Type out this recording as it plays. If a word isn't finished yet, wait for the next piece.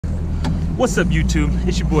What's up, YouTube?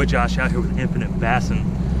 It's your boy Josh out here with Infinite Bassin.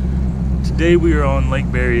 Today we are on Lake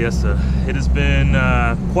Berryessa. It has been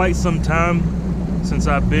quite some time since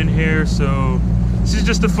I've been here, so this is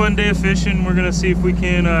just a fun day of fishing. We're gonna see if we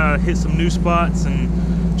can hit some new spots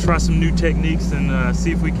and try some new techniques and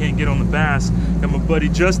see if we can't get on the bass. Got my buddy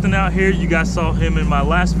Justin out here. You guys saw him in my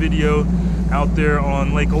last video out there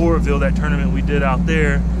on Lake Oroville, that tournament we did out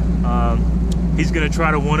there. He's gonna try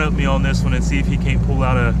to one-up me on this one and see if he can't pull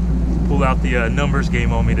out the numbers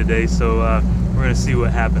game on me today. So we're gonna see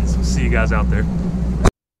what happens. We'll see you guys out there.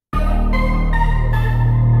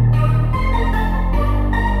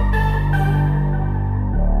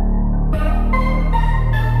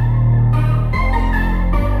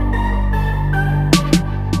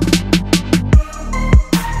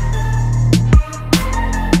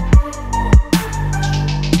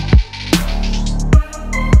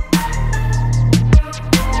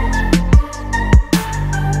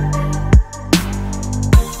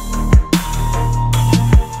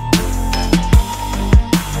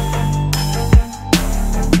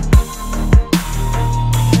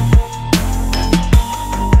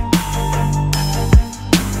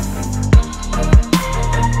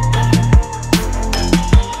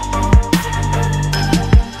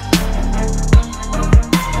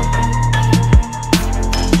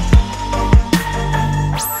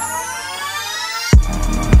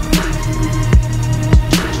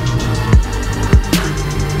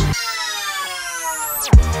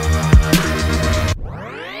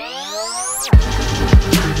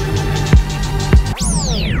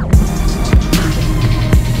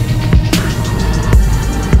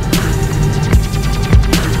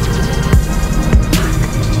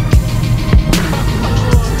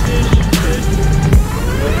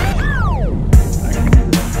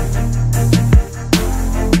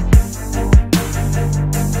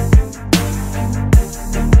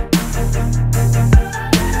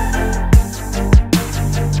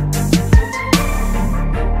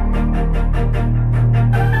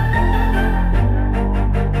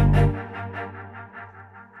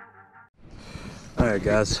 Alright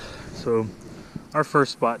guys, so our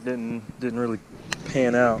first spot didn't really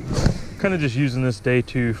pan out. Kind of just using this day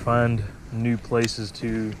to find new places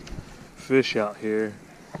to fish out here,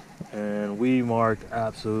 and we marked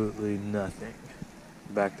absolutely nothing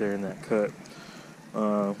back there in that cut.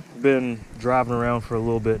 Been driving around for a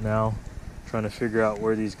little bit now, trying to figure out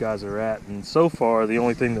where these guys are at, and so far the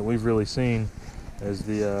only thing that we've really seen is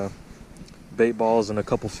the bait balls and a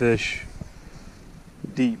couple fish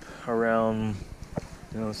deep around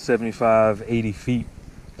 75, 80 feet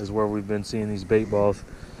is where we've been seeing these bait balls.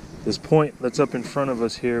 This point that's up in front of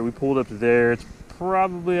us here, we pulled up to there. It's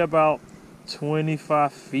probably about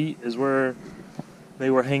 25 feet is where they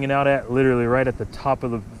were hanging out at, literally right at the top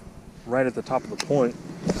of the point.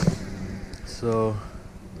 So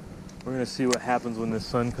we're gonna see what happens when the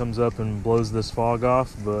sun comes up and blows this fog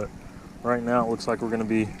off, but right now it looks like we're gonna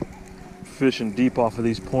be fishing deep off of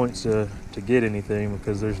these points to get anything,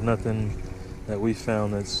 because there's nothing that we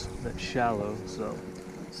found that's shallow. So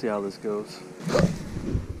see how this goes.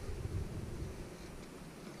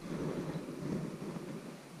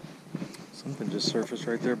 Something just surfaced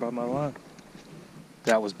right there by my line.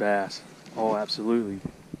 That was bass. Oh, absolutely.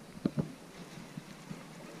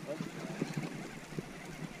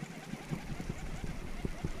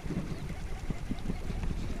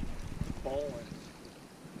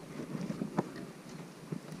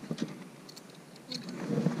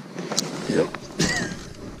 Yep.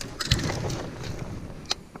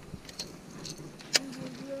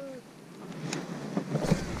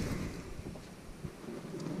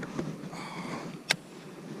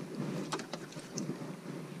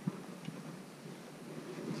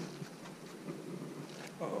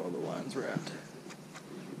 Oh, the line's wrapped.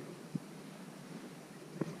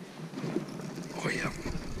 Oh yeah.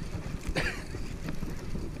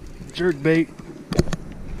 Jerk bait.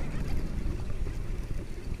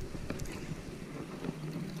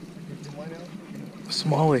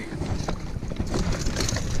 Smallie.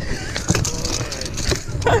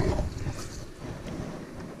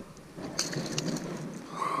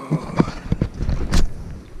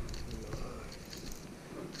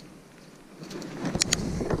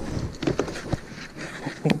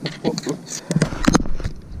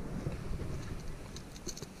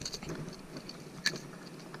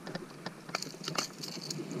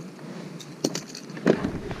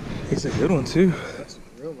 He's a good one too. That's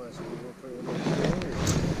a real nice one.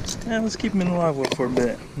 Yeah, let's keep him in the live well for a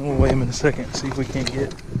bit. We'll weigh him in a second, see if we can't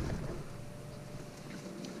get.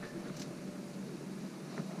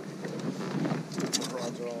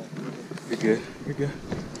 Rods are all You're good. You're good.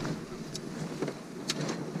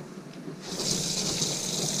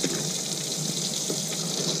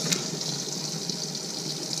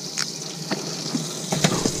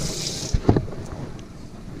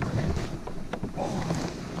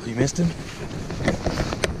 missed him.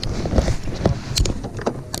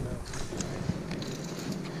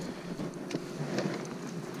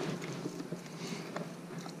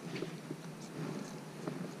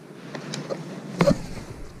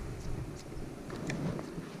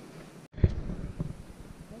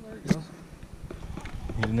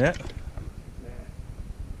 Need a net?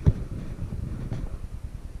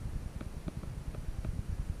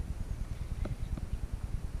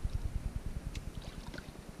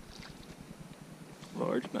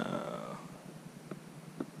 Large now.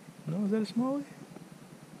 No, is that a smallie?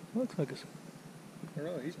 Looks like a. I don't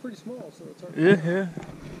know, he's pretty small, so it's hard. Yeah.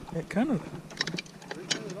 It kind of.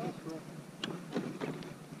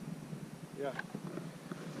 Yeah.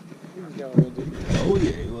 He was down a little deep. Oh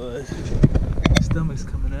yeah, he was. Stomach's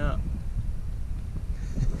coming out.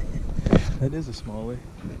 That is a smallie.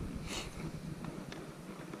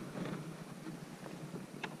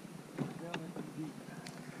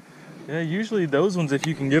 Yeah, usually those ones, if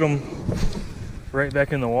you can get them right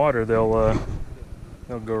back in the water, they'll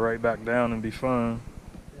go right back down and be fine.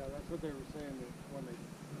 Yeah, that's what they were saying, that when they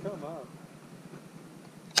come up,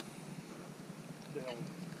 they'll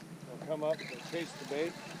come up, they'll chase the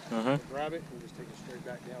bait, they'll grab it, and just take it straight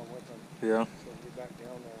back down with them. Yeah. So get back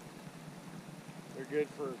down there. They're good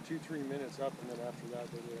for 2-3 minutes up, and then after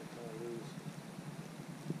that, they let it kind of lose.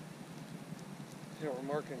 Yeah,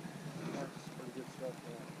 we're marking pretty good stuff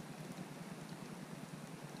now.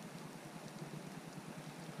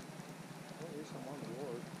 Well, at least I'm on the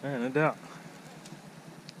board. Yeah, no doubt.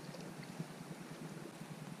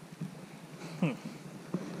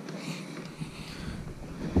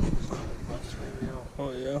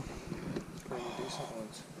 Oh yeah. Pretty decent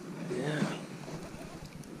ones. Yeah.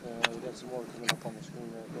 We got some more coming up on the screen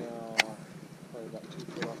right now. Probably about 2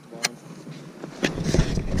 foot off the bone.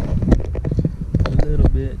 A little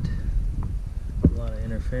bit. A lot of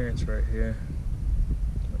interference right here.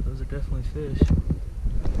 But those are definitely fish.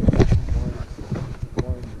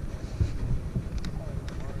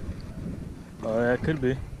 Oh, yeah, it could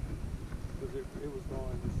be. Because it was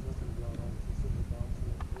gone, just nothing going on. It's just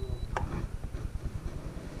bouncing.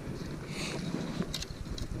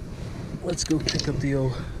 Let's go pick up the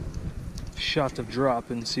old shot of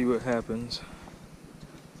drop and see what happens.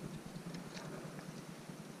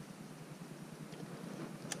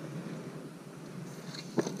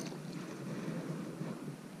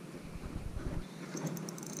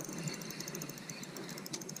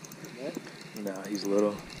 Nah, he's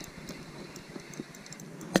little.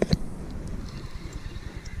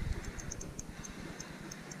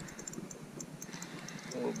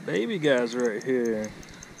 Little baby guys right here.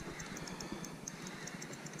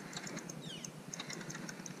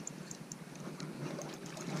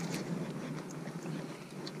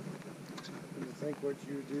 You think what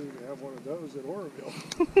you would do to have one of those at Oroville.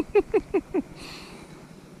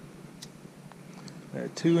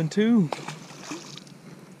 2 and 2.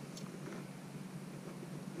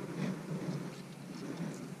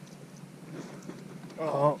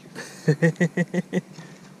 Oh.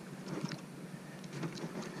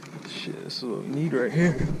 Shit, this is what we need right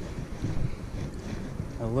here.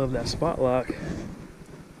 I love that spot lock.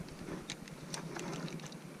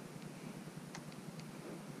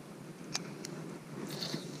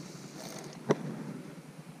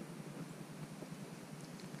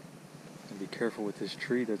 Be careful with this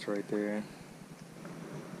tree that's right there.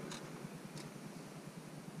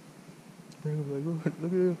 Look at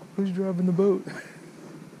who's driving the boat.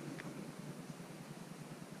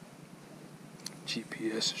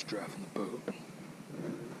 GPS is driving the boat.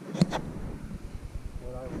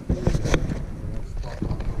 What I would do is spot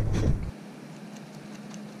lock.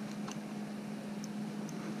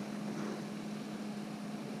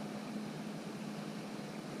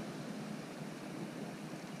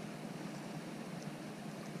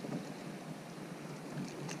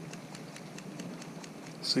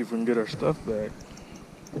 See if we can get our stuff back.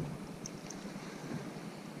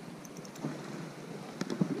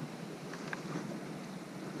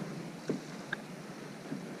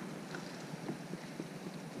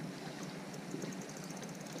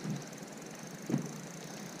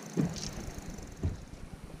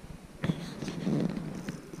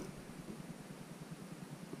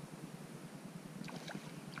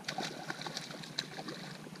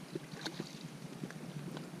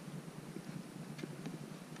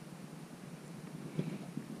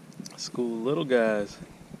 School of little guys.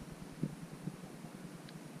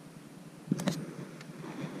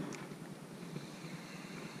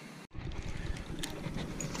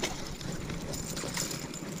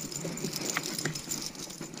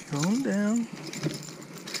 Calm down.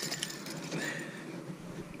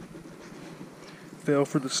 fell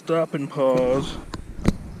for the stop and pause.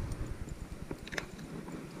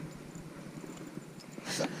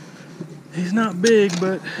 He's not big,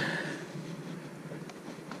 but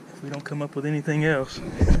if we don't come up with anything else,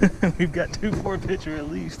 we've got 2 for a pitcher at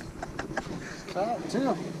least.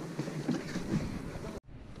 Too.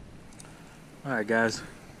 Alright guys,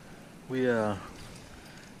 we did a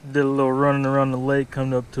little running around the lake,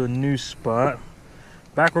 coming up to a new spot.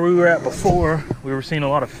 Back where we were at before, we were seeing a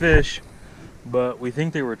lot of fish, but we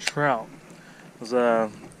think they were trout. I was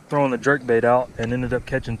throwing the jerkbait out and ended up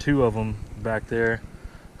catching 2 of them back there.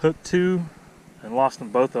 Hooked 2 and lost them,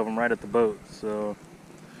 both of them, right at the boat. So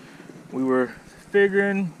we were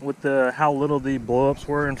figuring with how little the blow-ups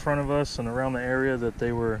were in front of us and around the area that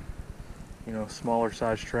they were, you know, smaller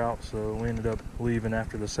size trout. So we ended up leaving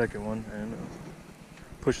after the second one and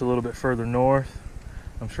pushed a little bit further north.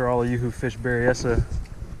 I'm sure all of you who fish Berryessa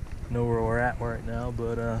know where we're at right now,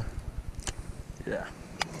 but yeah.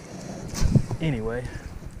 Anyway,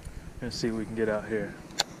 let's see what we can get out here.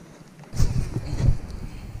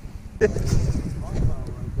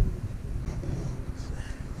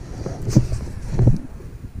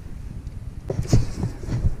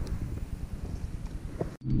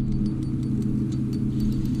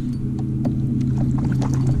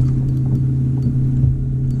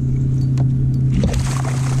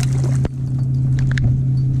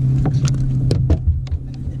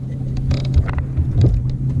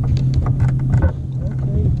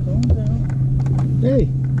 Hey,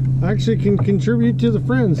 I actually can contribute to the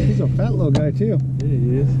friends. He's a fat little guy too. Yeah,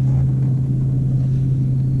 he is.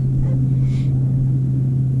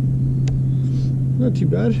 Not too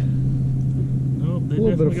bad. No, they A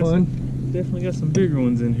little bit of fun. Definitely got some bigger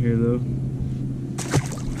ones in here though.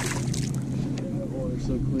 That water's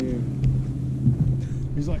so clear.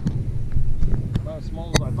 He's like about as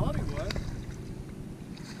small as I thought he was.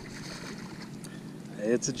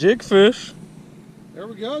 Hey, it's a jig fish. There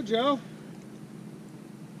we go, Joe.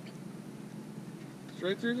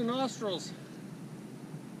 Straight through the nostrils.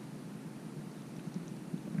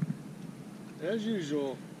 As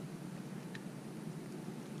usual.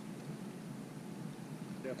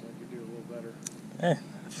 Definitely could do a little better. Hey,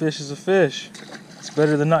 a fish is a fish. It's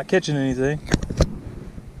better than not catching anything.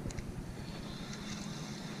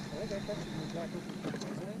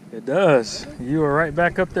 It does. You are right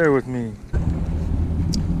back up there with me.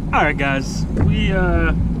 Alright guys, we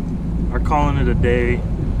are calling it a day.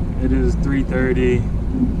 It is 3:30.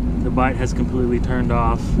 The bite has completely turned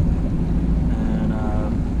off, and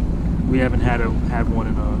we haven't had one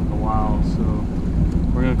in a while, so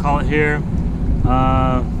we're gonna call it here.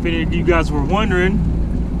 If any of you guys were wondering,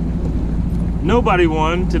 nobody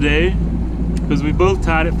won today because we both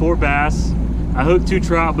tied at 4 bass. I hooked 2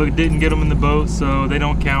 trout but didn't get them in the boat, so they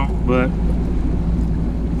don't count, but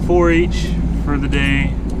 4 each for the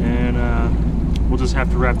day, and we'll just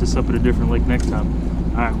have to wrap this up at a different lake next time.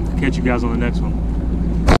 All right, we'll catch you guys on the next one.